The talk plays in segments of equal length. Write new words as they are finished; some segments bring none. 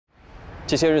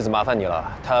这些日子麻烦你了，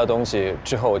他的东西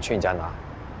之后我去你家拿。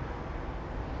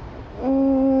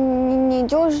你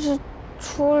就是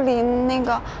处理那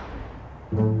个。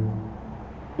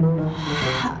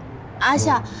阿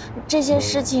夏，这些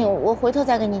事情我回头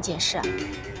再跟你解释。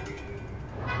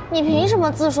你凭什么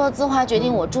自说自话决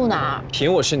定我住哪儿？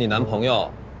凭我是你男朋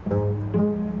友。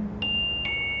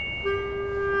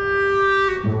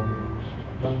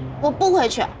我不回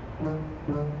去。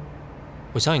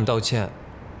我向你道歉，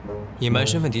隐瞒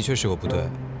身份的确是我不对，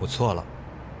我错了。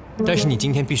但是你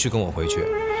今天必须跟我回去，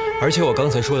而且我刚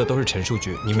才说的都是陈述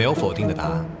句，你没有否定的答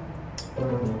案。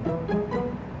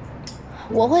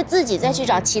我会自己再去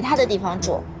找其他的地方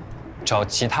住。找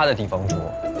其他的地方住？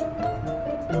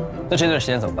那这段时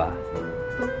间怎么办？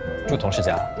住同事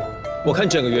家？我看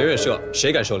整个圆月社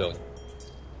谁敢收留你？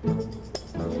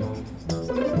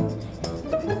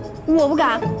我不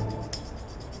敢。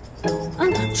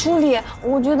初里，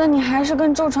我觉得你还是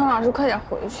跟周成老师快点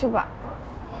回去吧。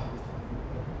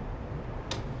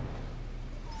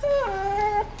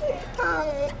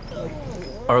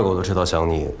二狗都知道想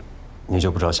你，你就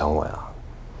不知道想我呀？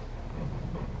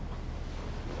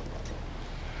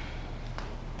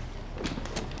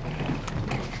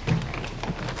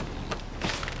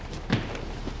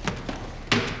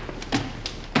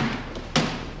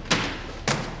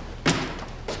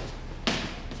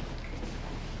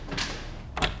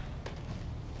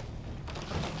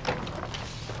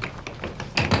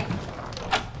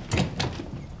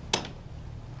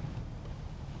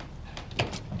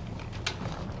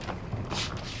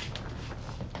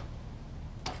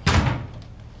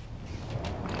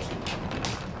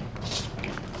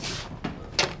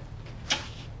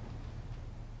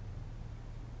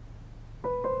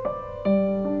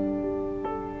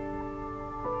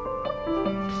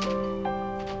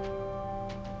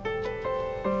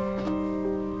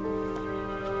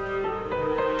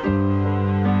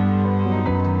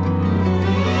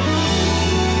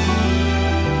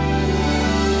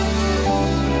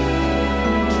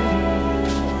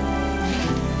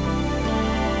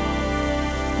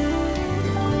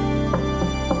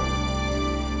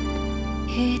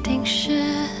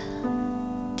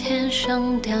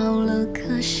掉了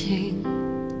颗星，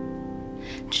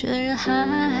这人还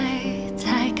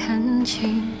在看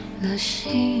清了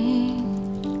心，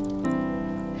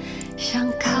想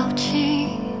靠近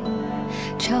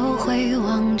就会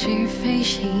忘记飞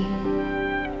行，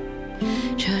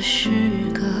这是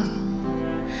个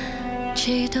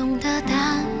激动的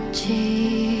淡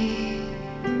季。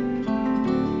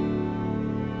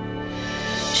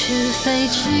是飞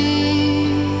机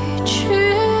去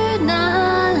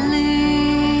哪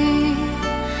里？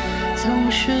总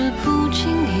是不经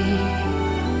意，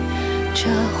这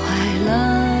坏了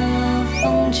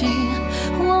风景。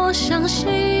我相信，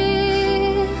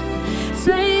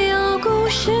最有故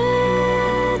事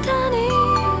的你，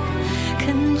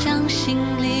肯将心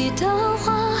里的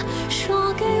话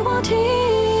说给我听。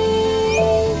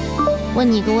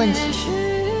问你一个问题。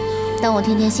当我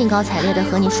天天兴高采烈地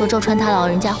和你说周川他老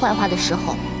人家坏话的时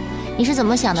候，你是怎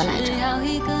么想的来着？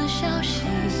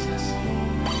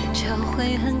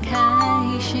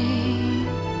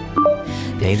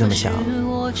没这么想。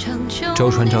周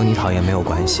川招你讨厌没有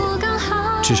关系，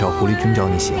至少狐狸君招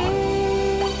你喜欢。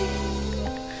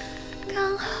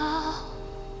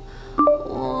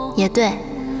也对，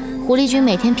狐狸君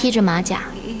每天披着马甲，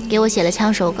给我写了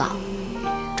枪手稿。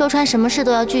周川什么事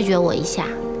都要拒绝我一下。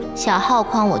小号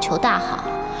诓我求大号，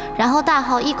然后大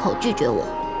号一口拒绝我，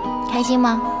开心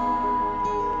吗？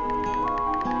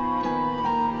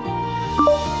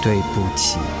对不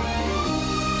起，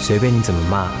随便你怎么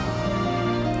骂，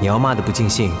你要骂的不尽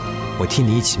兴，我替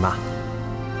你一起骂。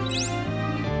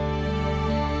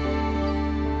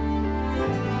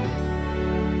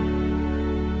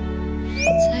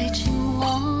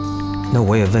那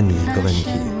我也问你一个问题，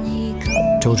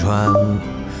周川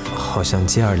好像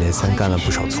接二连三干了不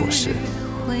少错事，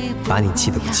把你气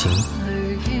得不轻，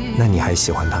那你还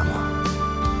喜欢他吗？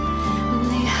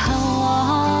你和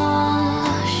我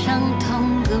相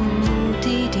同个目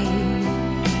的地，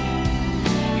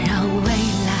让未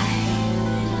来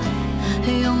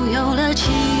拥有了机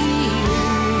遇。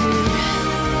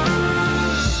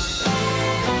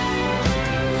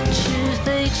纸飞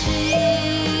机，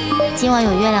今晚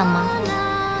有月亮吗？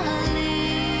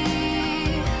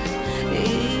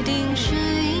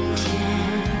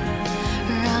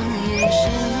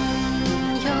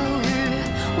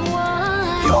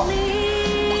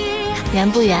圆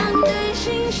不圆？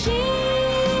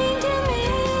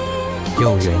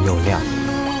又圆又亮。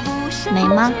美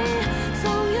吗？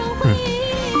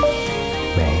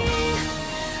美。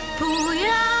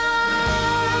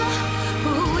不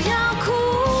要哭。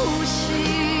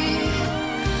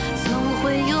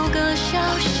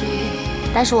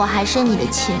但是我还生你的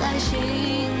气呢。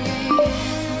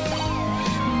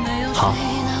好，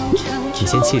你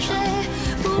先气着，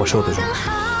我受得住。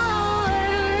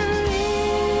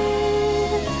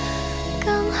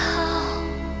刚好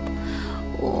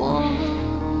我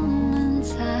们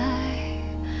在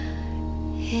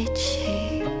一起。